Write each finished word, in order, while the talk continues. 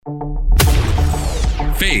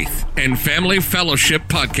Faith and Family Fellowship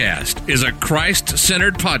Podcast is a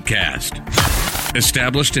Christ-centered podcast.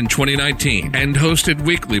 Established in 2019 and hosted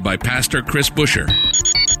weekly by Pastor Chris Busher.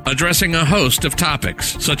 Addressing a host of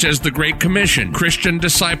topics such as the Great Commission, Christian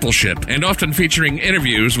discipleship, and often featuring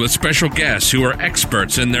interviews with special guests who are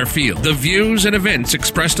experts in their field. The views and events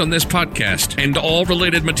expressed on this podcast and all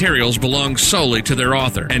related materials belong solely to their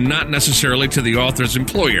author and not necessarily to the author's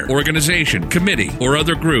employer, organization, committee, or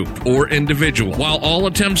other group or individual. While all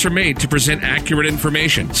attempts are made to present accurate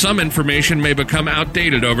information, some information may become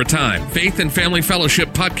outdated over time. Faith and Family Fellowship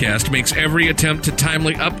Podcast makes every attempt to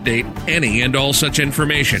timely update any and all such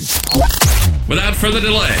information. Without further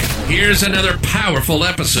delay, here's another powerful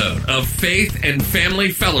episode of Faith and Family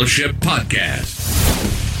Fellowship Podcast.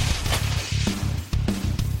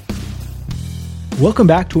 Welcome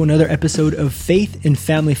back to another episode of Faith and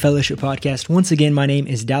Family Fellowship Podcast. Once again, my name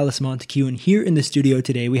is Dallas Montague, and here in the studio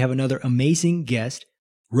today, we have another amazing guest,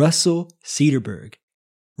 Russell Cedarberg.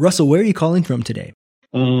 Russell, where are you calling from today?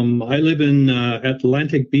 I live in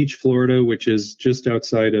Atlantic Beach, Florida, which is just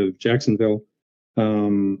outside of Jacksonville.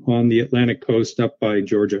 On the Atlantic coast up by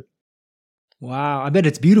Georgia. Wow, I bet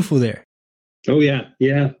it's beautiful there. Oh, yeah.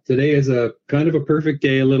 Today is a kind of a perfect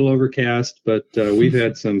day, a little overcast, but we've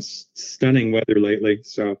had some stunning weather lately.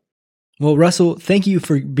 Well, Russell, thank you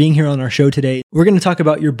for being here on our show today. We're going to talk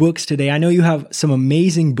about your books today. I know you have some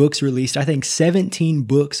amazing books released, I think 17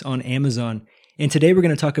 books on Amazon. And today we're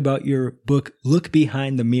going to talk about your book, Look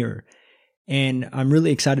Behind the Mirror. And I'm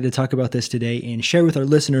really excited to talk about this today and share with our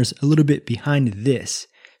listeners a little bit behind this.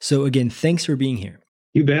 So again, thanks for being here.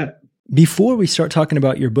 You bet. Before we start talking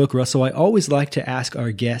about your book, Russell, I always like to ask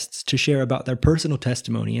our guests to share about their personal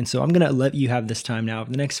testimony. And so I'm going to let you have this time now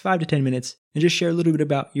for the next 5 to 10 minutes and just share a little bit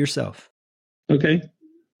about yourself. Okay.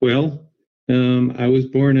 Well, I was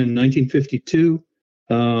born in 1952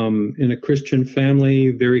 in a Christian family,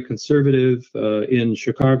 very conservative, in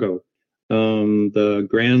Chicago. The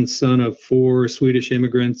grandson of 4 Swedish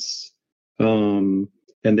immigrants, and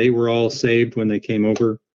they were all saved when they came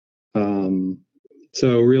over.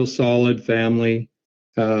 So real solid family.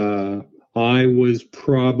 I was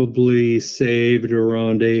probably saved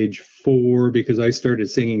around age 4 because I started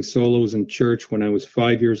singing solos in church when I was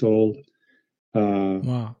 5 years old.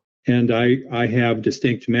 Wow. And I have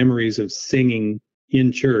distinct memories of singing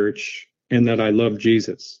in church and that I loved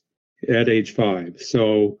Jesus at age 5.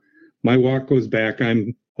 So my walk goes back.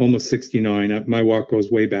 I'm almost 69. My walk goes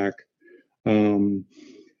way back.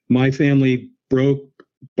 My family broke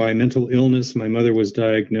by mental illness. My mother was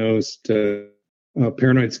diagnosed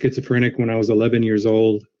paranoid schizophrenic when I was 11 years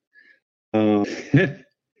old. A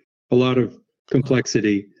lot of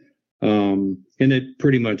complexity, and it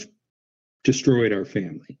pretty much destroyed our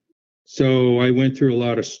family. So I went through a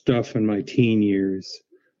lot of stuff in my teen years.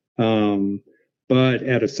 But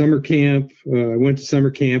at a summer camp, I went to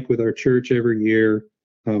summer camp with our church every year,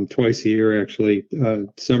 twice a year actually,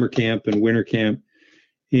 summer camp and winter camp.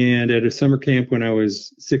 And at a summer camp when I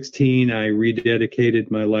was 16, I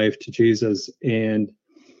rededicated my life to Jesus. And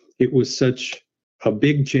it was such a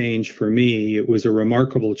big change for me. It was a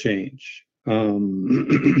remarkable change. For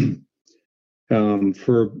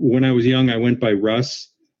when I was young, I went by Russ.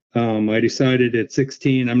 I decided at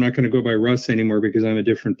 16, I'm not going to go by Russ anymore because I'm a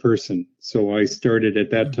different person. So I started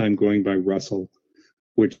at that time going by Russell,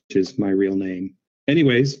 which is my real name.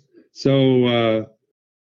 Anyways, so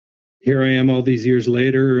here I am all these years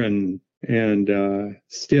later and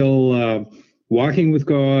still walking with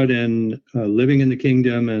God and living in the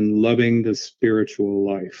kingdom and loving the spiritual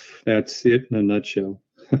life. That's it in a nutshell.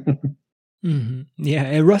 Mm-hmm. Yeah.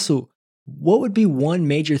 And Russell, what would be one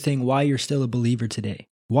major thing why you're still a believer today?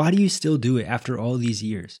 Why do you still do it after all these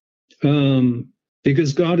years?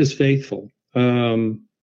 Because God is faithful.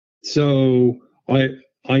 So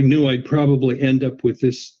I knew I'd probably end up with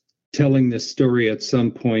this, telling this story at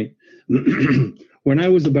some point. When I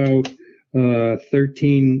was about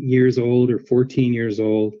 13 years old or 14 years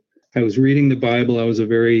old, I was reading the Bible. I was a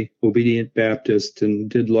very obedient Baptist and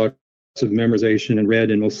did lots of memorization and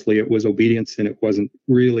read, and mostly it was obedience and it wasn't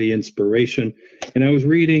really inspiration. And I was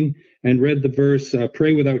reading and read the verse,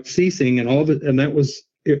 pray without ceasing, and all of it. And that was,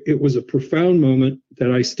 it was a profound moment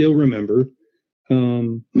that I still remember.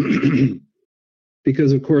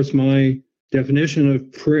 Because of course my definition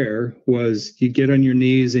of prayer was you get on your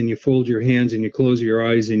knees and you fold your hands and you close your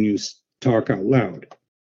eyes and you talk out loud.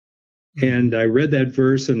 And I read that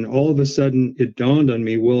verse and all of a sudden it dawned on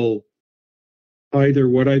me, well, either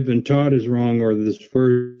what I've been taught is wrong or this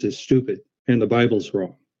verse is stupid and the Bible's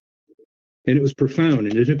wrong. And it was profound.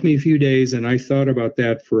 And it took me a few days and I thought about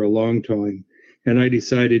that for a long time. And I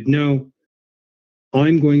decided, no,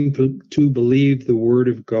 I'm going to believe the Word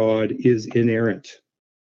of God is inerrant.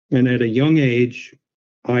 And at a young age,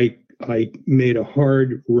 I made a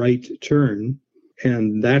hard right turn,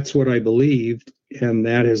 and that's what I believed, and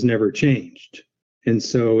that has never changed. And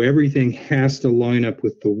so everything has to line up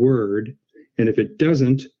with the Word, and if it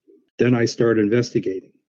doesn't, then I start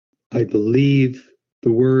investigating. I believe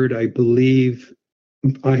the Word. I believe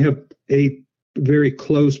I have a very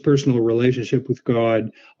close personal relationship with God.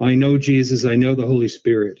 I know Jesus. I know the Holy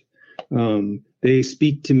Spirit. They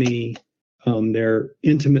speak to me. They're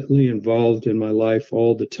intimately involved in my life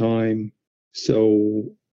all the time. So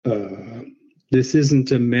this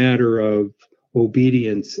isn't a matter of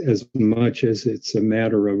obedience as much as it's a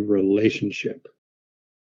matter of relationship.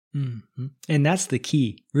 Mm-hmm. And that's the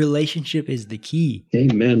key. Relationship is the key.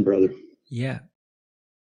 Amen, brother. Yeah.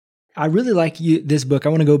 I really like this book. I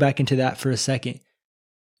want to go back into that for a second.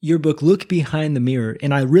 Your book, Look Behind the Mirror.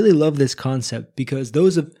 And I really love this concept because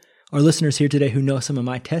those of our listeners here today who know some of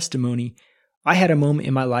my testimony, I had a moment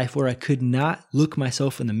in my life where I could not look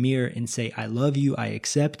myself in the mirror and say, I love you, I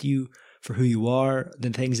accept you for who you are,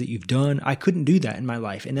 the things that you've done. I couldn't do that in my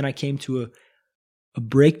life. And then I came to a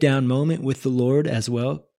breakdown moment with the Lord as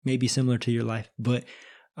well, maybe similar to your life. But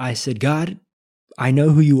I said, God, I know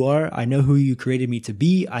who you are. I know who you created me to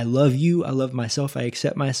be. I love you. I love myself. I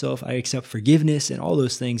accept forgiveness and all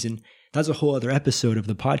those things. And that's a whole other episode of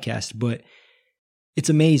the podcast. But it's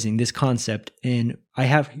amazing, this concept. And I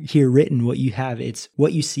have here written what you have. It's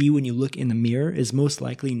what you see when you look in the mirror is most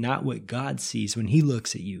likely not what God sees when he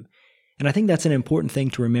looks at you. And I think that's an important thing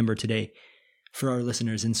to remember today for our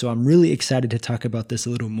listeners. And so I'm really excited to talk about this a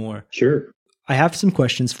little more. Sure. I have some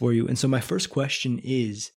questions for you. And so my first question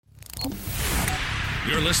is...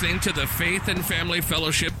 You're listening to the Faith and Family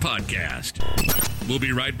Fellowship Podcast. We'll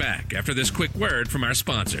be right back after this quick word from our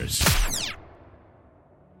sponsors.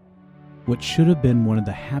 What should have been one of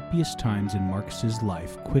the happiest times in Marcus's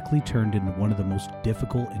life quickly turned into one of the most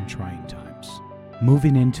difficult and trying times.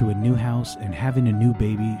 Moving into a new house and having a new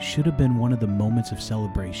baby should have been one of the moments of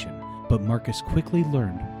celebration, but Marcus quickly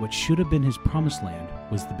learned what should have been his promised land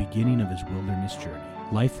was the beginning of his wilderness journey.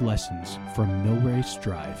 Life lessons from Millrace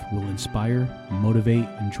Drive will inspire, motivate,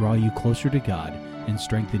 and draw you closer to God and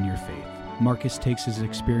strengthen your faith. Marcus takes his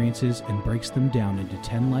experiences and breaks them down into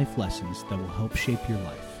 10 life lessons that will help shape your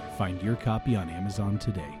life. Find your copy on Amazon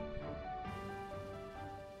today.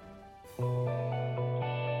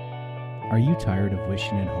 Are you tired of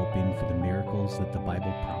wishing and hoping for the miracles that the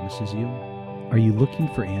Bible promises you? Are you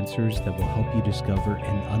looking for answers that will help you discover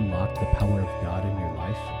and unlock the power of God in your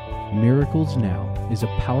life? Miracles Now is a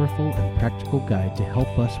powerful and practical guide to help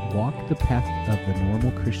us walk the path of the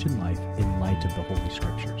normal Christian life in light of the Holy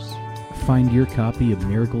Scriptures. Find your copy of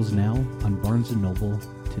Miracles Now on Barnes & Noble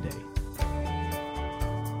today.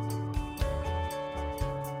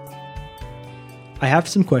 I have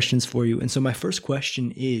some questions for you. And so my first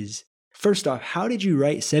question is, first off, how did you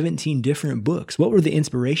write 17 different books? What were the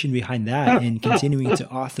inspiration behind that and continuing to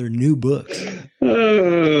author new books?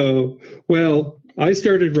 Oh, well, I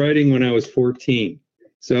started writing when I was 14.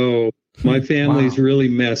 So my family's really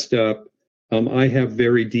messed up. I have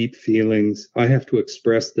very deep feelings. I have to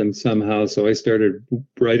express them somehow. So I started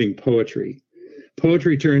writing poetry.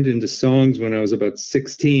 Poetry turned into songs when I was about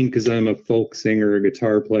 16 because I'm a folk singer, a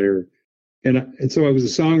guitar player. And so I was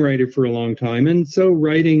a songwriter for a long time. And so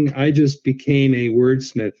writing, I just became a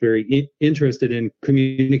wordsmith, very interested in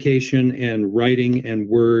communication and writing and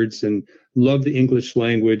words, and love the English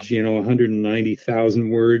language, 190,000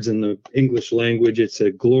 words in the English language. It's a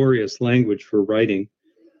glorious language for writing.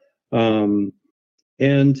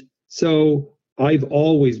 And so I've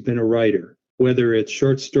always been a writer, whether it's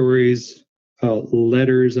short stories,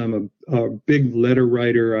 letters. I'm a big letter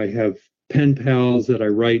writer. I have pen pals that I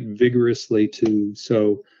write vigorously to.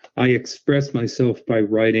 So I express myself by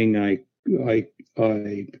writing. I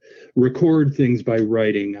record things by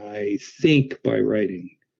writing. I think by writing.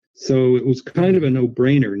 So it was kind of a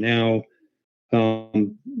no-brainer. Now,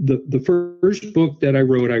 the first book that I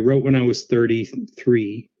wrote when I was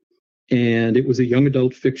 33, and it was a young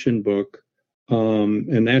adult fiction book.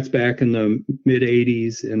 And that's back in the mid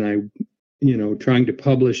 80s. And I, trying to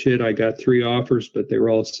publish it, I got 3 offers, but they were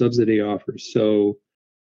all subsidy offers. So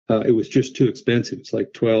it was just too expensive. It's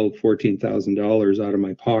like $12,000-$14,000 out of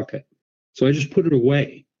my pocket. So I just put it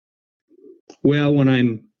away. Well, when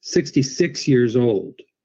I'm 66 years old,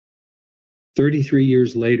 33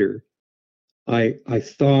 years later, I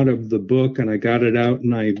thought of the book and I got it out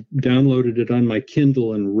and I downloaded it on my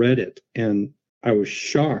Kindle and read it. And I was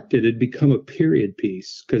shocked. It had become a period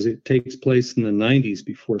piece because it takes place in the 90s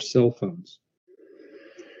before cell phones.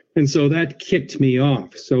 And so that kicked me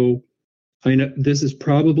off. So I know this is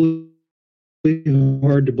probably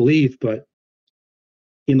hard to believe, but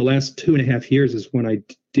in the last 2.5 years is when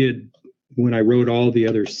I wrote all the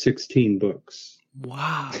other 16 books.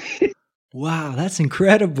 Wow. Wow, that's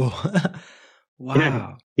incredible.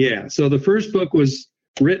 Wow. Yeah. So the first book was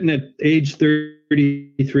written at age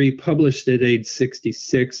 33, published at age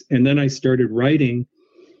 66. And then I started writing,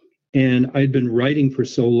 and I'd been writing for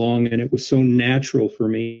so long, and it was so natural for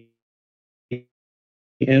me.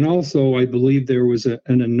 And also, I believe there was an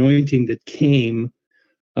anointing that came.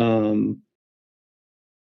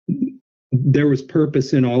 There was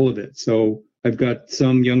purpose in all of it. So I've got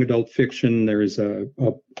some young adult fiction. There's a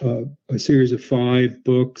series of 5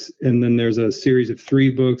 books, and then there's a series of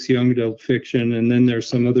 3 books, young adult fiction, and then there's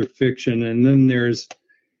some other fiction, and then there's,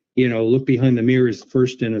 Look Behind the Mirror is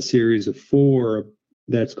first in a series of 4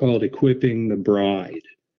 that's called Equipping the Bride.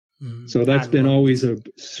 So that's been always a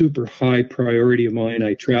super high priority of mine.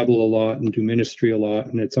 I travel a lot and do ministry a lot,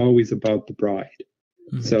 and it's always about the bride.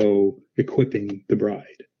 Mm-hmm. So equipping the bride.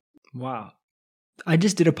 Wow. I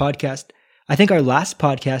just did a podcast. I think our last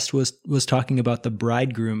podcast was talking about the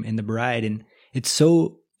bridegroom and the bride, and it's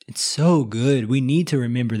so good. We need to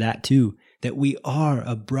remember that too, that we are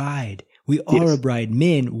a bride. We are a bride.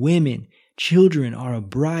 Men, women, children are a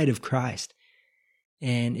bride of Christ.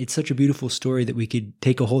 And it's such a beautiful story that we could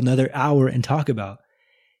take a whole nother hour and talk about.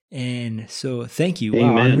 And so thank you.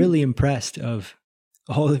 Amen. Wow, I'm really impressed of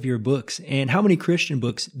all of your books. And how many Christian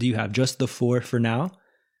books do you have? Just the 4 for now?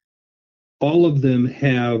 All of them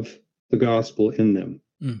have the gospel in them.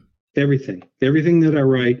 Everything that I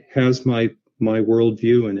write has my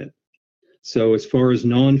worldview in it. So as far as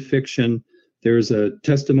nonfiction, there's a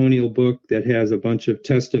testimonial book that has a bunch of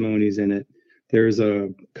testimonies in it. There's a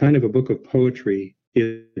kind of a book of poetry.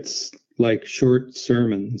 It's like short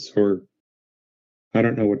sermons, or I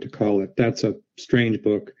don't know what to call it. That's a strange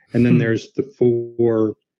book. And then there's the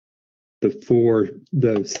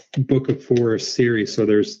book of 4 series. So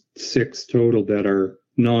there's 6 total that are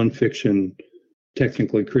nonfiction,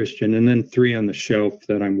 technically Christian, and then 3 on the shelf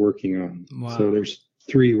that I'm working on. Wow. So there's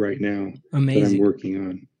 3 right now. Amazing. That I'm working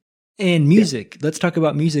on. And music. Let's talk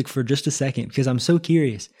about music for just a second, because I'm so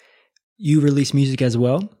curious. You release music as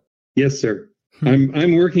well? Yes, sir.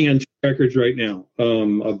 I'm working on 2 records right now.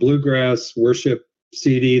 A bluegrass worship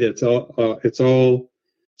CD that's all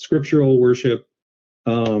scriptural worship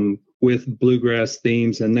with bluegrass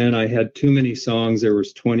themes. And then I had too many songs. There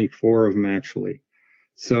was 24 of them actually.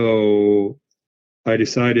 So I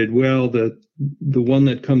decided, well, the one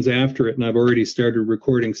that comes after it, and I've already started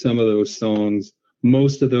recording some of those songs.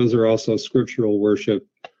 Most of those are also scriptural worship.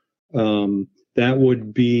 That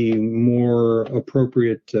would be more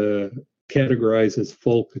appropriate to categorize as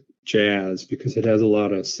folk jazz, because it has a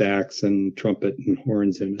lot of sax and trumpet and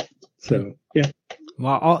horns in it. So, yeah.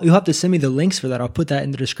 Wow. You'll have to send me the links for that. I'll put that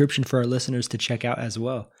in the description for our listeners to check out as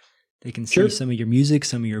well. They can see some of your music,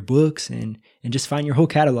 some of your books, and just find your whole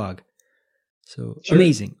catalog. So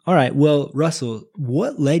amazing. All right. Well, Russell,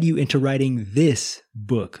 what led you into writing this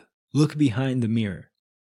book, Look Behind the Mirror?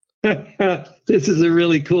 This is a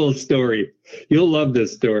really cool story. You'll love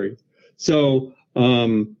this story. So,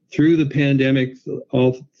 through the pandemic,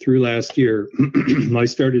 all through last year, I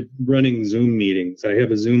started running Zoom meetings. I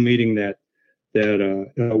have a Zoom meeting that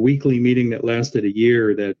a weekly meeting that lasted a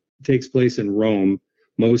year that takes place in Rome.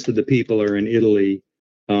 Most of the people are in Italy.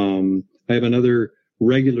 I have another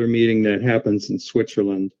regular meeting that happens in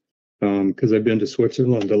Switzerland, because I've been to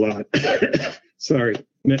Switzerland a lot. Sorry,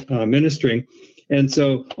 ministering. And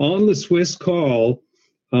so on the Swiss call,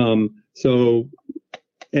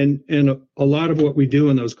 And a lot of what we do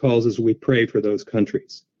in those calls is we pray for those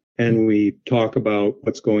countries, and we talk about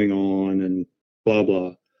what's going on and blah,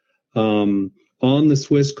 blah. On the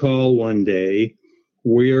Swiss call one day,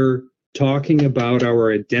 we're talking about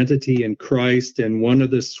our identity in Christ, and one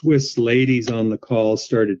of the Swiss ladies on the call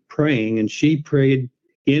started praying, and she prayed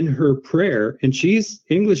in her prayer, and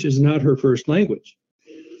English is not her first language.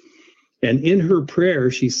 And in her prayer,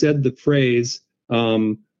 she said the phrase,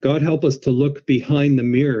 God help us to look behind the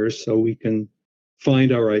mirror so we can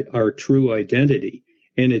find our true identity.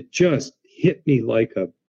 And it just hit me like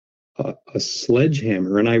a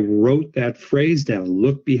sledgehammer. And I wrote that phrase down,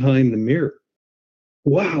 look behind the mirror.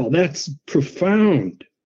 Wow, that's profound.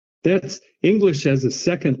 That's English as a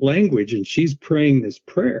second language, and she's praying this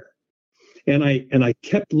prayer. And I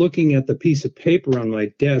kept looking at the piece of paper on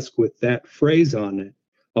my desk with that phrase on it.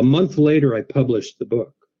 A month later, I published the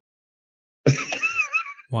book.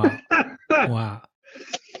 Wow. Wow.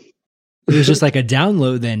 It was just like a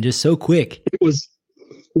download then, just so quick. It was,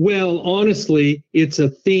 well, honestly, it's a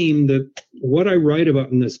theme that what I write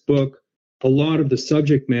about in this book a lot of the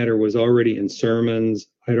subject matter was already in sermons.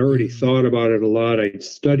 I'd already thought about it a lot. I'd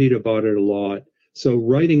studied about it a lot. So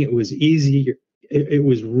writing it was easy. It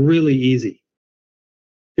was really easy.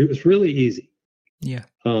 It was really easy. Yeah.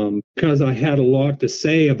 Because I had a lot to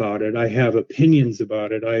say about it. I have opinions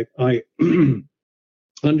about it. I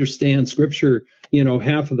understand scripture.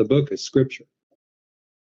 Half of the book is scripture.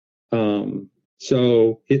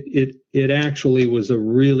 So it actually was a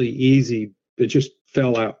really easy. It just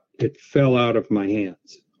fell out. It fell out of my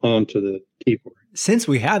hands onto the keyboard. Since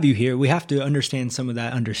we have you here, we have to understand some of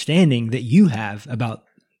that understanding that you have about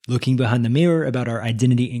looking behind the mirror, about our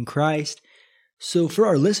identity in Christ. So for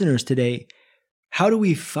our listeners today, how do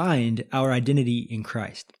we find our identity in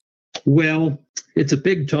Christ? Well, it's a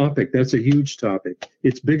big topic. That's a huge topic.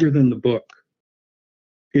 It's bigger than the book.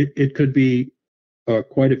 It could be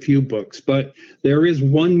quite a few books, but there is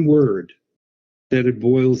one word that it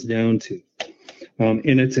boils down to,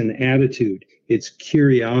 and it's an attitude. It's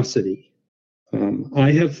curiosity.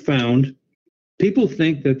 I have found people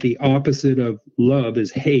think that the opposite of love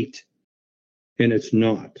is hate, and it's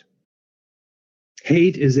not.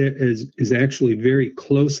 Hate is actually very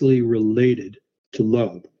closely related to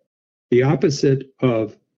love. The opposite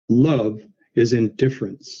of love is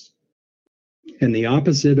indifference. And the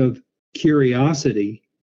opposite of curiosity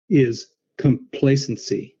is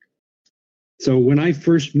complacency. So when I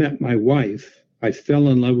first met my wife, I fell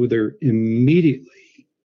in love with her immediately.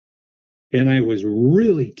 And I was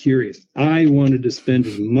really curious. I wanted to spend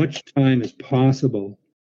as much time as possible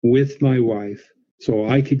with my wife so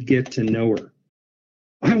I could get to know her.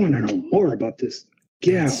 I want to know more about this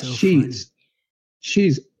gal. So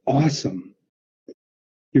she's awesome.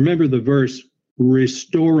 You remember the verse,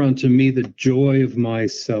 restore unto me the joy of my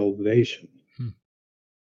salvation.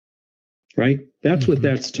 Right? That's what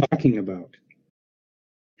that's talking about.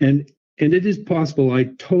 And it is possible. I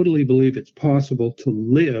totally believe it's possible to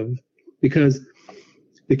live, because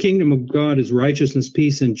the kingdom of God is righteousness,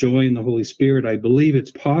 peace, and joy in the Holy Spirit. I believe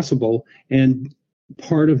it's possible, and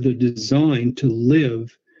part of the design to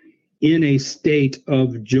live in a state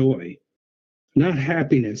of joy, not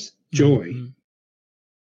happiness, joy.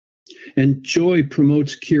 And joy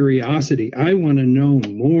promotes curiosity. I want to know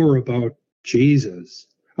more about Jesus.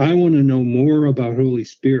 I want to know more about Holy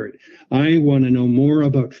Spirit. I want to know more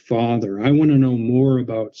about Father. I want to know more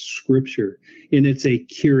about Scripture. And it's a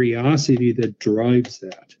curiosity that drives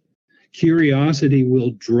that. Curiosity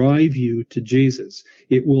will drive you to Jesus.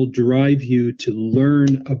 It will drive you to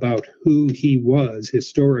learn about who he was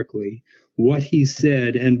historically, what he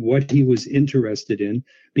said, and what he was interested in,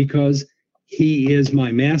 because he is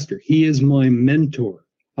my master. He is my mentor.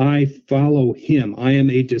 I follow him. I am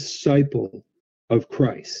a disciple of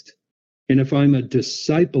Christ. And if I'm a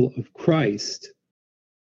disciple of Christ,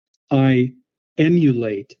 I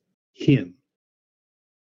emulate him.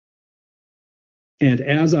 And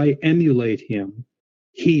as I emulate him,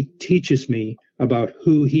 he teaches me about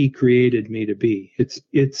who he created me to be.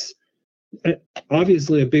 It's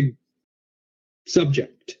obviously a big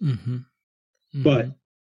subject, but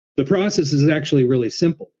the process is actually really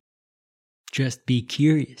simple. Just be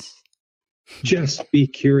curious. Just be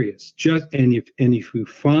curious. And if you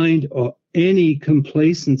find any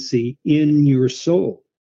complacency in your soul,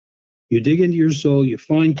 you dig into your soul, you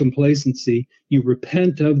find complacency, you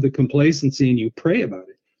repent of the complacency, and you pray about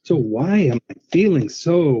it. So why am I feeling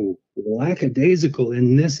so lackadaisical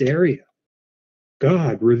in this area?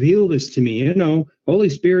 God, reveal this to me. Holy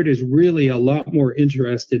Spirit is really a lot more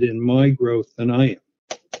interested in my growth than I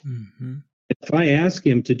am. If I ask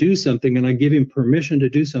him to do something and I give him permission to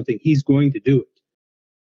do something, he's going to do it.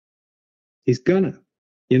 He's gonna.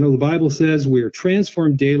 The Bible says we are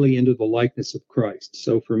transformed daily into the likeness of Christ.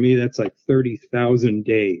 So for me, that's like 30,000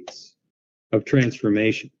 days of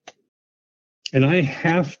transformation. And I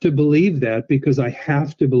have to believe that, because I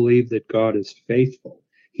have to believe that God is faithful.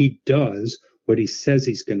 He does what he says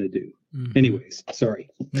he's going to do. Anyways, sorry.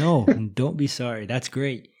 No, don't be sorry. That's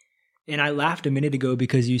great. And I laughed a minute ago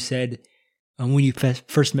because you said when you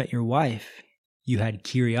first met your wife, you had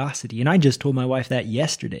curiosity. And I just told my wife that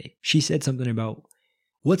yesterday. She said something about,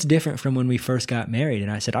 what's different from when we first got married?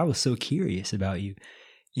 And I said, I was so curious about you,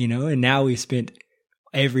 and now we've spent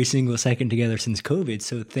every single second together since COVID.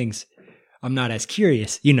 So I'm not as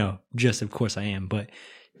curious, just of course I am, but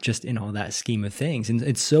just in all that scheme of things. And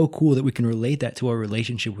it's so cool that we can relate that to our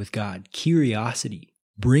relationship with God. Curiosity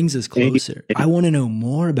brings us closer. I want to know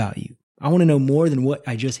more about you. I want to know more than what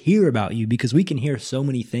I just hear about you, because we can hear so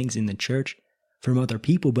many things in the church from other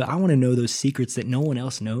people, but I want to know those secrets that no one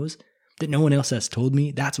else knows, that no one else has told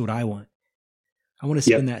me. That's what I want. I want to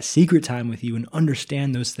spend that secret time with you and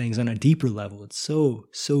understand those things on a deeper level. It's so,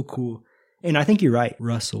 so cool. And I think you're right,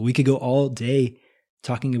 Russell. We could go all day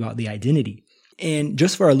talking about the identity. And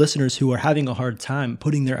just for our listeners who are having a hard time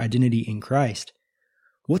putting their identity in Christ,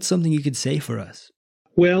 what's something you could say for us?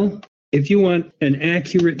 Well, if you want an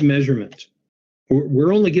accurate measurement,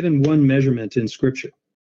 we're only given one measurement in Scripture.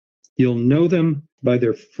 You'll know them by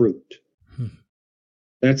their fruit.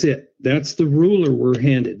 That's it. That's the ruler we're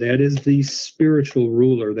handed. That is the spiritual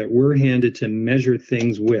ruler that we're handed to measure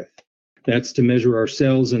things with. That's to measure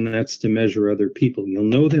ourselves, and that's to measure other people. You'll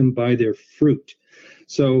know them by their fruit.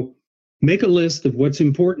 So make a list of what's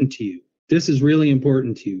important to you. This is really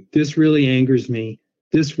important to you. This really angers me.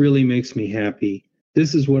 This really makes me happy.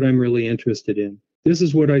 This is what I'm really interested in. This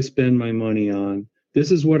is what I spend my money on.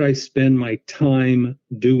 This is what I spend my time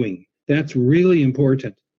doing. That's really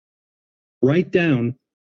important. Write down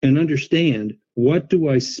and understand, what do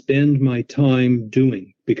I spend my time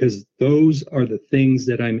doing? Because those are the things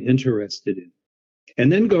that I'm interested in.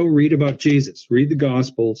 And then go read about Jesus. Read the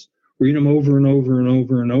Gospels. Read them over and over and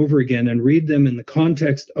over and over again, and read them in the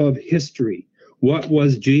context of history. What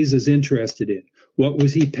was Jesus interested in? What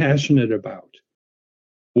was he passionate about?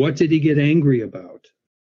 What did he get angry about?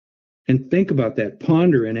 And think about that.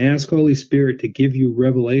 Ponder and ask Holy Spirit to give you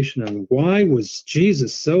revelation on why was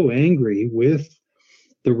Jesus so angry with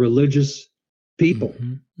the religious people.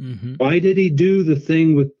 Why did he do the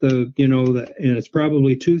thing with the, and it's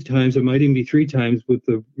probably 2 times, it might even be 3 times, with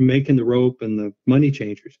the making the rope and the money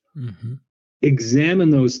changers. Examine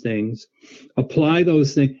those things, apply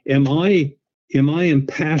those things. Am I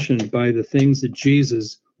impassioned by the things that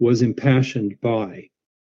Jesus was impassioned by?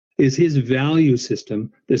 Is his value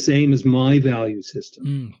system the same as my value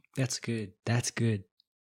system? That's good. That's good.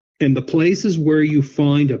 And the places where you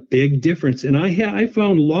find a big difference, and I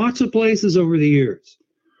found lots of places over the years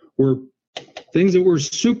where things that were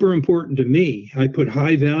super important to me, I put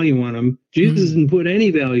high value on them. Jesus didn't put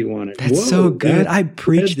any value on it. That's so good. I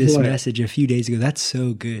preached this message a few days ago. That's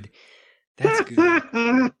so good. That's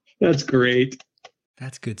good. That's great.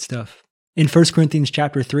 That's good stuff. In 1 Corinthians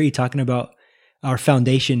chapter 3, talking about our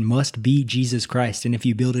foundation must be Jesus Christ. And if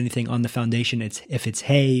you build anything on the foundation, if it's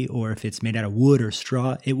hay or if it's made out of wood or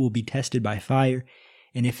straw, it will be tested by fire.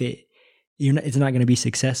 And if it's not going to be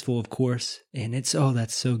successful, of course. And that's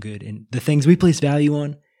so good. And the things we place value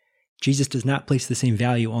on, Jesus does not place the same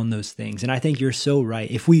value on those things. And I think you're so right.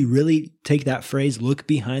 If we really take that phrase, look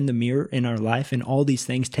behind the mirror in our life and all these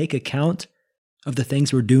things, take account of the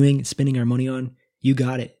things we're doing, spending our money on, you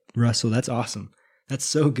got it, Russell. That's awesome. That's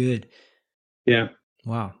so good. Yeah.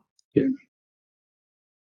 Wow. Yeah.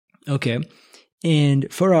 Okay.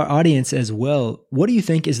 And for our audience as well, what do you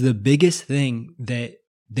think is the biggest thing that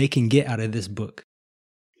they can get out of this book?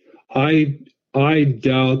 I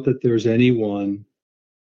doubt that there's anyone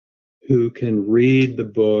who can read the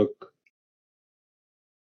book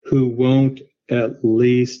who won't at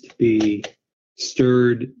least be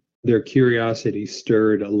stirred, their curiosity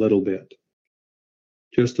stirred a little bit,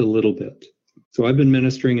 just a little bit. So I've been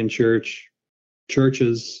ministering in churches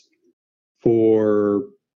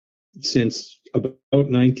since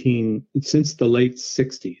the late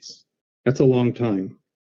 60s. That's a long time.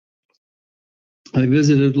 I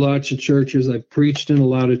visited lots of churches. I've preached in a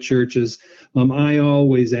lot of churches. I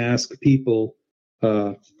always ask people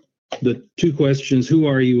the 2 questions: who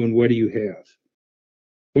are you and what do you have?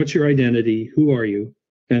 What's your identity? Who are you?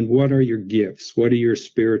 And what are your gifts? What are your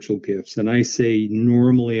spiritual gifts? And I say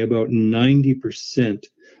normally about 90%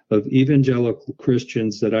 of evangelical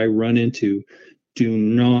Christians that I run into do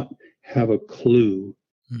not have a clue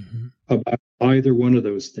about either one of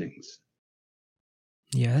those things.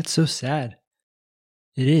 Yeah, that's so sad.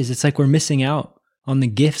 It is. It's like we're missing out on the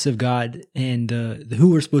gifts of God and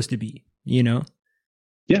who we're supposed to be, Yeah.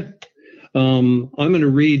 I'm going to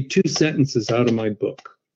read 2 sentences out of my book.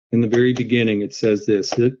 In the very beginning, it says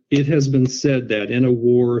this: it has been said that in a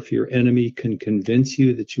war, if your enemy can convince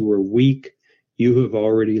you that you are weak, you have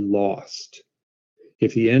already lost.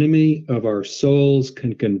 If the enemy of our souls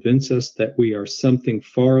can convince us that we are something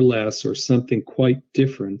far less or something quite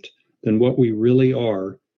different than what we really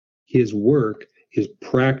are, his work is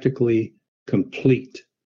practically complete.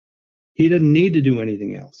 He doesn't need to do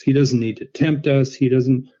anything else. He doesn't need to tempt us.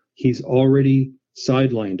 He's already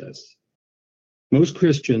sidelined us. Most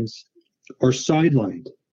Christians are sidelined.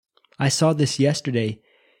 I saw this yesterday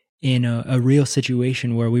in a real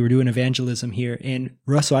situation where we were doing evangelism here. And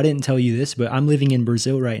Russell, I didn't tell you this, but I'm living in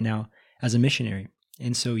Brazil right now as a missionary.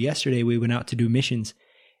 And so yesterday we went out to do missions.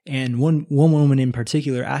 And one woman in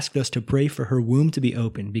particular asked us to pray for her womb to be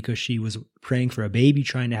open because she was praying for a baby,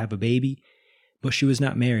 trying to have a baby, but she was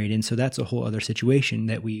not married. And so that's a whole other situation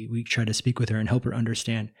that we try to speak with her and help her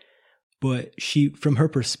understand. But from her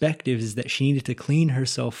perspective, is that she needed to clean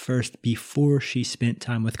herself first before she spent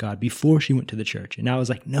time with God, before she went to the church. And I was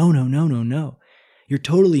like, no. You're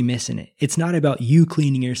totally missing it. It's not about you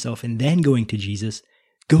cleaning yourself and then going to Jesus.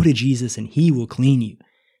 Go to Jesus and he will clean you.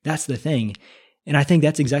 That's the thing. And I think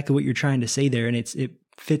that's exactly what you're trying to say there. And it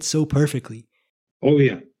fits so perfectly. Oh,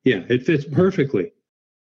 yeah. Yeah, it fits perfectly.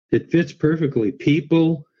 It fits perfectly.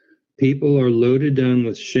 People are loaded down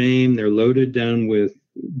with shame. They're loaded down with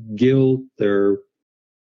guilt. Their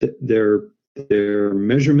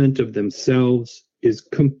measurement of themselves is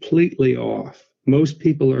completely off. Most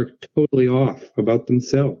people are totally off about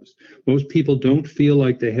themselves. Most people don't feel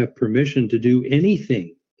like they have permission to do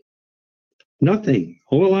anything. Nothing.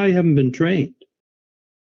 Well, I haven't been trained.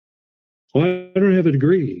 Well, I don't have a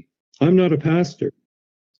degree. I'm not a pastor.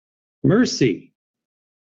 Mercy,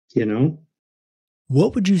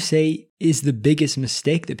 What would you say is the biggest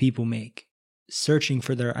mistake that people make searching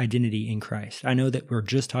for their identity in Christ? I know that we're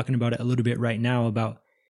just talking about it a little bit right now about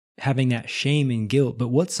having that shame and guilt, but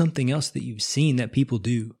what's something else that you've seen that people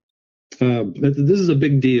do? This is a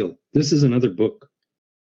big deal. This is another book,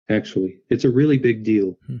 actually. It's a really big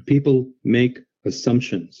deal. People make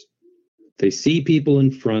assumptions. They see people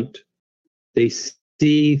in front. They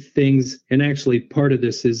see things, and actually part of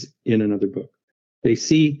this is in another book. They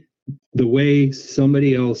see the way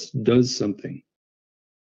somebody else does something,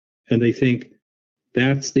 and they think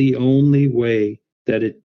that's the only way that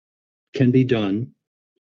it can be done.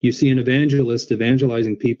 You see an evangelist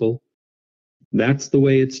evangelizing people. That's the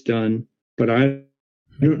way it's done, but I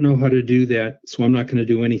don't know how to do that, so I'm not going to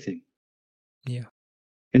do anything. Yeah.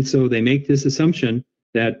 And so they make this assumption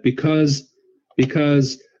that because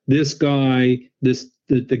this guy,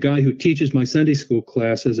 the guy who teaches my Sunday school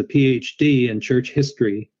class has a PhD in church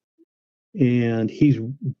history, and he's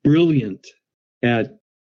brilliant at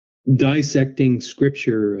dissecting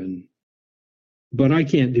scripture, but I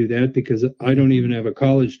can't do that because I don't even have a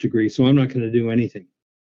college degree, so I'm not going to do anything.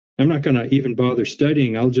 I'm not going to even bother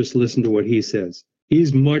studying. I'll just listen to what he says.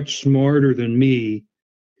 He's much smarter than me.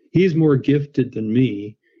 He's more gifted than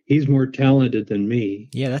me. He's more talented than me.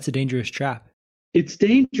 Yeah, that's a dangerous trap. It's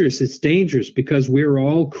dangerous. It's dangerous because we're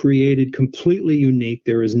all created completely unique.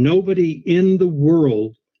 There is nobody in the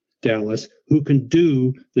world, Dallas, who can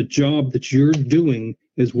do the job that you're doing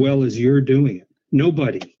as well as you're doing it.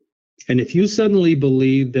 Nobody. And if you suddenly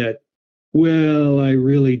believe that, well, I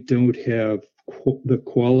really don't have the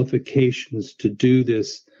qualifications to do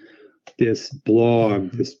this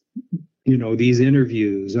blog, these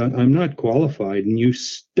interviews, I'm not qualified, and you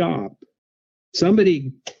stop,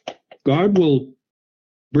 God will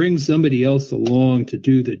bring somebody else along to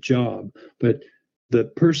do the job, but the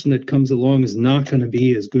person that comes along is not going to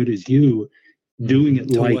be as good as you doing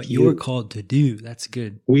it like what you're called to do. That's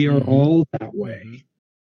good. We are all that way.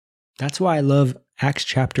 That's why I love Acts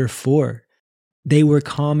chapter 4. They were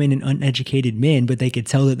common and uneducated men, but they could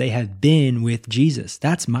tell that they had been with Jesus.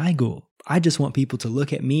 That's my goal. I just want people to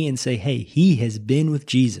look at me and say, hey, he has been with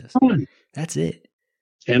Jesus. That's it.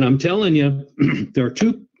 And I'm telling you,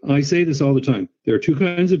 I say this all the time. There are two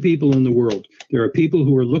kinds of people in the world. There are people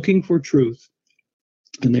who are looking for truth,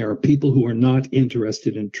 and there are people who are not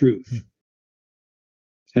interested in truth.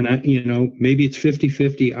 And maybe it's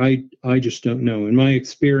 50-50. I just don't know. In my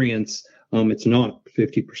experience, it's not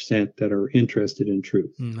 50% that are interested in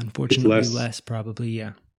truth. Unfortunately, less probably,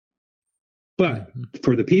 yeah. But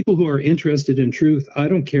for the people who are interested in truth, I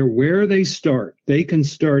don't care where they start. They can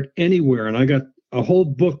start anywhere. And I got a whole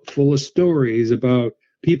book full of stories about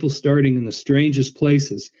people starting in the strangest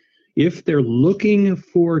places. If they're looking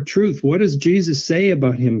for truth, what does Jesus say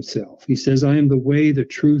about himself? He says, I am the way, the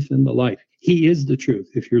truth, and the life. He is the truth.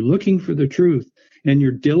 If you're looking for the truth and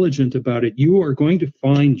you're diligent about it, you are going to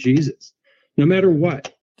find Jesus, no matter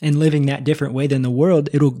what. And living that different way than the world,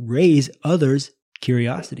 it'll raise others'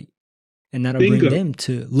 curiosity. And that'll bring them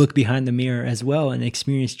to look behind the mirror as well and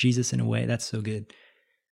experience Jesus in a way. That's so good.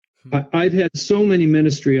 I've had so many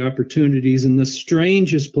ministry opportunities in the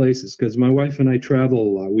strangest places because my wife and I travel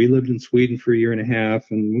a lot. We lived in Sweden for 1.5 years,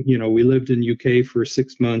 and we lived in UK for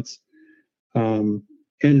 6 months. And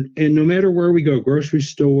no matter where we go, grocery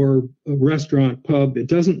store, restaurant, pub, it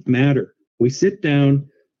doesn't matter. We sit down,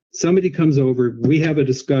 somebody comes over, we have a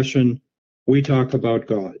discussion, we talk about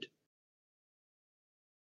God.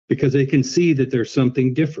 Because they can see that there's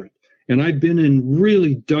something different. And I've been in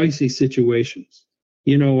really dicey situations.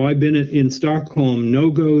 I've been in Stockholm,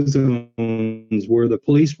 no-go zones where the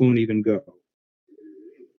police won't even go.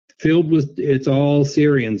 Filled with, it's all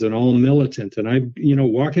Syrians and all militant. And I,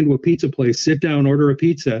 walk into a pizza place, sit down, order a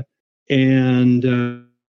pizza, and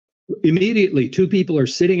Immediately, two people are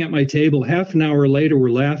sitting at my table. Half an hour later, we're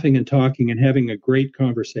laughing and talking and having a great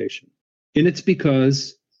conversation. And it's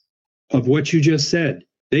because of what you just said.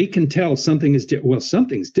 They can tell something is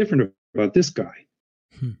something's different about this guy.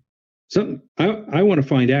 Something I want to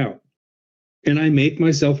find out. And I make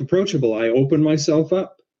myself approachable. I open myself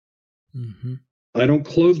up. Mm-hmm. I don't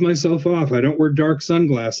close myself off. I don't wear dark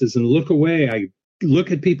sunglasses and look away. I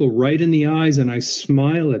look at people right in the eyes and I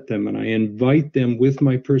smile at them and I invite them with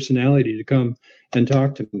my personality to come and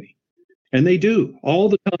talk to me. And they do all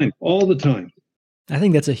the time. I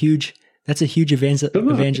think that's a huge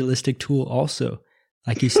evangelistic tool also.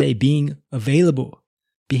 Like you say, being available.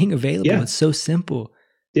 Yeah. It's so simple.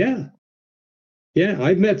 Yeah. Yeah.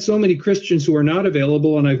 I've met so many Christians who are not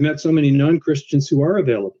available, and I've met so many non-Christians who are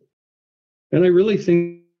available. And I really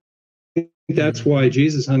think that's why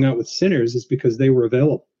Jesus hung out with sinners, is because they were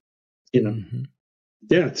available. You know? Mm-hmm.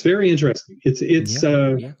 Yeah, it's very interesting. It's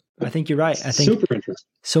I think you're right. I think super interesting.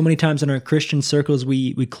 So many times in our Christian circles,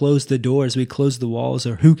 we close the doors, we close the walls,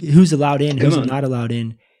 or who's allowed in, who's not allowed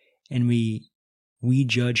in, and we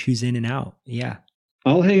judge who's in and out. Yeah.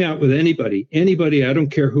 I'll hang out with anybody. I don't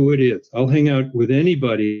care who it is. I'll hang out with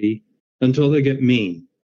anybody until they get mean.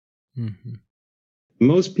 Mm-hmm.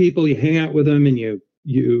 Most people, you hang out with them and you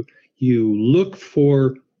look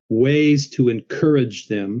for ways to encourage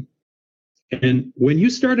them. And when you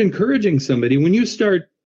start encouraging somebody, when you start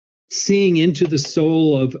seeing into the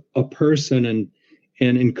soul of a person and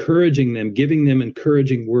encouraging them, giving them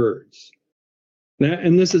encouraging words,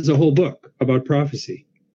 and this is a whole book about prophecy,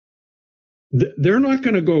 they're not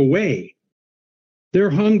going to go away. They're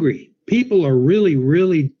hungry. People are really,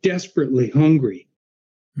 really desperately hungry.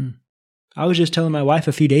 I was just telling my wife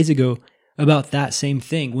a few days ago about that same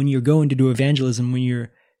thing. When you're going to do evangelism, and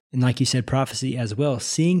like you said, prophecy as well,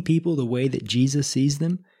 seeing people the way that Jesus sees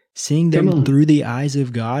them, seeing them through the eyes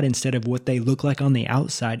of God instead of what they look like on the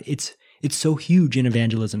outside, it's so huge in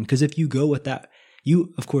evangelism. Because if you go with that,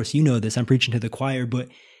 of course, you know this, I'm preaching to the choir, but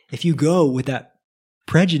if you go with that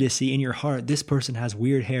prejudice in your heart, this person has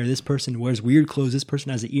weird hair, this person wears weird clothes, this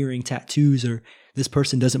person has an earring, tattoos, or this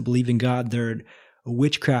person doesn't believe in God, they're a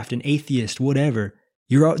witchcraft, an atheist, whatever,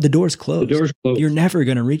 the door's closed. The door's closed. You're never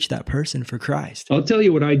going to reach that person for Christ. I'll tell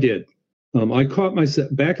you what I did. I caught myself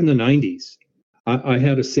back in the 90s. I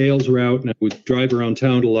had a sales route, and I would drive around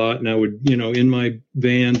town a lot, and I would, in my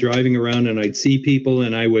van driving around, and I'd see people,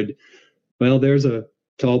 and I would, there's a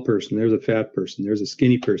tall person, there's a fat person, there's a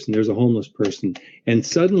skinny person, there's a homeless person. And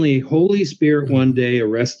suddenly, Holy Spirit one day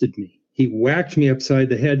arrested me. He whacked me upside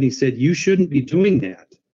the head and he said, "You shouldn't be doing that."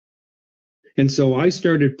 And so I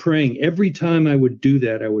started praying. Every time I would do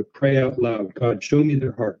that, I would pray out loud, "God, show me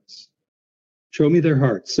their hearts. Show me their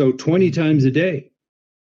hearts." So 20 times a day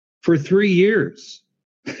for 3 years.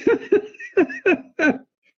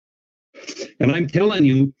 And I'm telling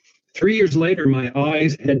you, 3 years later, my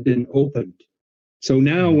eyes had been opened. So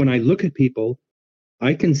now when I look at people,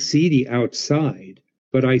 I can see the outside,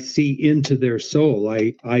 but I see into their soul.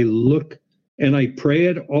 I look and I pray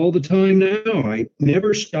it all the time now. I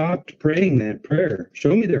never stopped praying that prayer.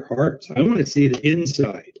 Show me their hearts. I want to see the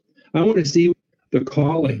inside. I want to see the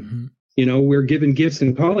calling. Mm-hmm. We're given gifts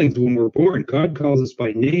and callings when we're born. God calls us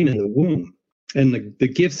by name in the womb. And the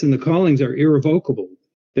gifts and the callings are irrevocable.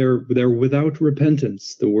 They're without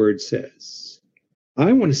repentance, the word says.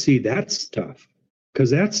 I want to see that stuff,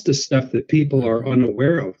 because that's the stuff that people are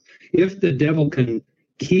unaware of. If the devil can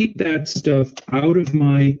keep that stuff out of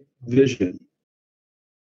my vision,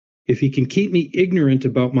 if he can keep me ignorant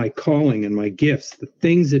about my calling and my gifts, the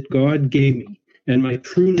things that God gave me, and my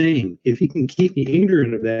true name, if he can keep me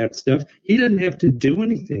ignorant of that stuff, he doesn't have to do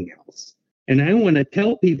anything else. And I want to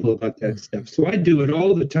tell people about that stuff. So I do it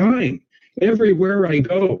all the time, everywhere I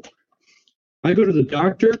go. I go to the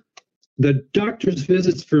doctor. The doctor's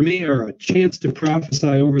visits for me are a chance to prophesy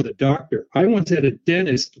over the doctor. I once had a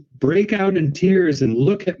dentist break out in tears and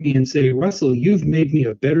look at me and say, "Russell, you've made me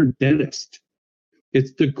a better dentist."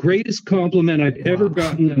 It's the greatest compliment I've ever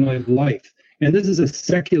gotten in my life. And this is a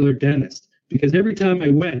secular dentist, because every time I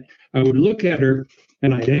went, I would look at her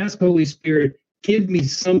and I'd ask Holy Spirit, give me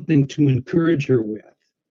something to encourage her with.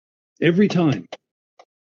 Every time.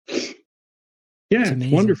 Yeah, it's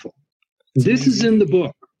wonderful. This is in the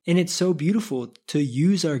book. And it's so beautiful to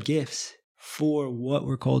use our gifts for what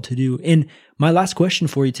we're called to do. And my last question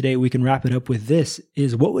for you today, we can wrap it up with this,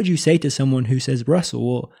 is what would you say to someone who says, "Russell,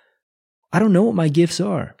 well, I don't know what my gifts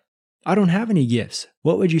are. I don't have any gifts."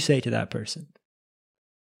 What would you say to that person?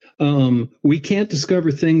 We can't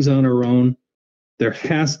discover things on our own. There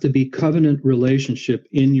has to be covenant relationship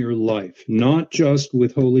in your life, not just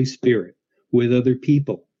with Holy Spirit, with other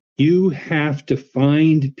people. You have to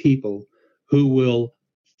find people who will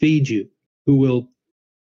feed you, who will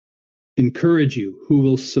encourage you, who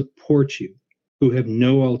will support you, who have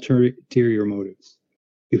no ulterior motives.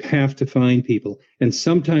 You have to find people. And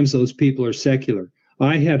sometimes those people are secular.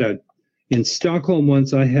 In Stockholm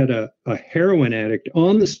once, I had a heroin addict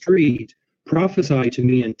on the street prophesy to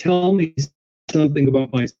me and tell me something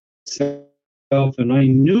about myself, and I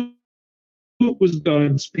knew it was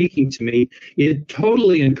God speaking to me. It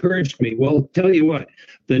totally encouraged me. Well, I'll tell you what,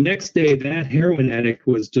 the next day that heroin addict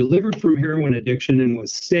was delivered from heroin addiction and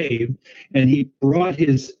was saved, and he brought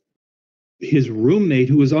his roommate,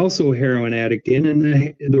 who was also a heroin addict, in,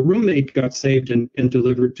 and the roommate got saved and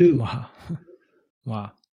delivered too.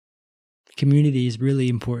 Wow. Community is really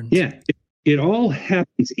important. Yeah. It all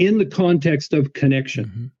happens in the context of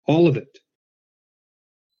connection, all of it.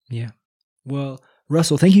 Yeah. Well,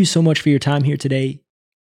 Russell, thank you so much for your time here today.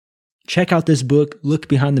 Check out this book, Look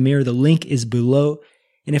Behind the Mirror. The link is below.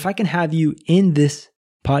 And if I can have you in this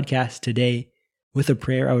podcast today with a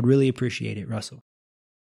prayer, I would really appreciate it, Russell.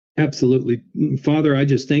 Absolutely. Father, I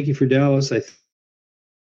just thank you for Dallas. I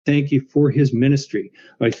thank you for his ministry.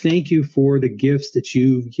 I thank you for the gifts that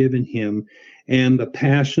you've given him and the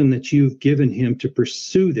passion that you've given him to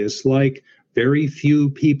pursue this like very few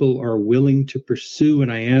people are willing to pursue.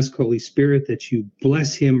 And I ask, Holy Spirit, that you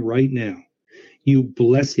bless him right now. You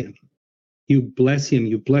bless him. You bless him.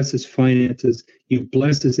 You bless his finances. You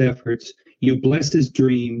bless his efforts. You bless his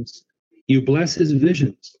dreams. You bless his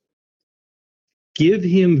visions. Give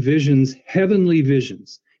him visions, heavenly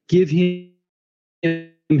visions. Give him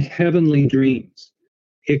heavenly dreams.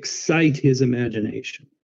 Excite his imagination.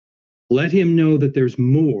 Let him know that there's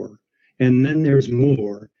more, and then there's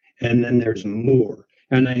more, and then there's more.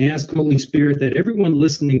 And I ask, Holy Spirit, that everyone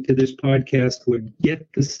listening to this podcast would get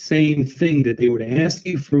the same thing, that they would ask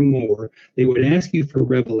you for more. They would ask you for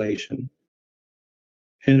revelation.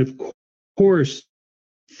 And of course,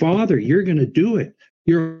 Father, you're going to do it.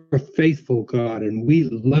 You're a faithful God, and we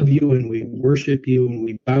love you, and we worship you, and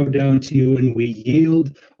we bow down to you, and we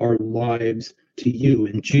yield our lives to you.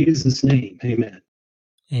 In Jesus' name, amen.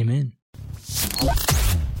 Amen.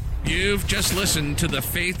 You've just listened to the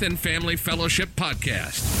Faith and Family Fellowship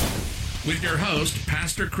Podcast with your host,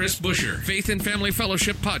 Pastor Chris Busher. Faith and Family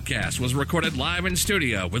Fellowship Podcast was recorded live in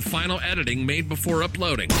studio with final editing made before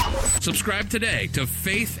uploading. Subscribe today to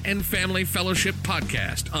Faith and Family Fellowship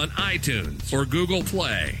Podcast on iTunes or Google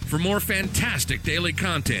Play. For more fantastic daily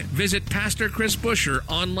content, visit Pastor Chris Busher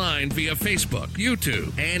online via Facebook,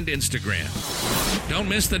 YouTube, and Instagram. Don't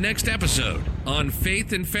miss the next episode on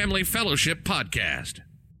Faith and Family Fellowship Podcast.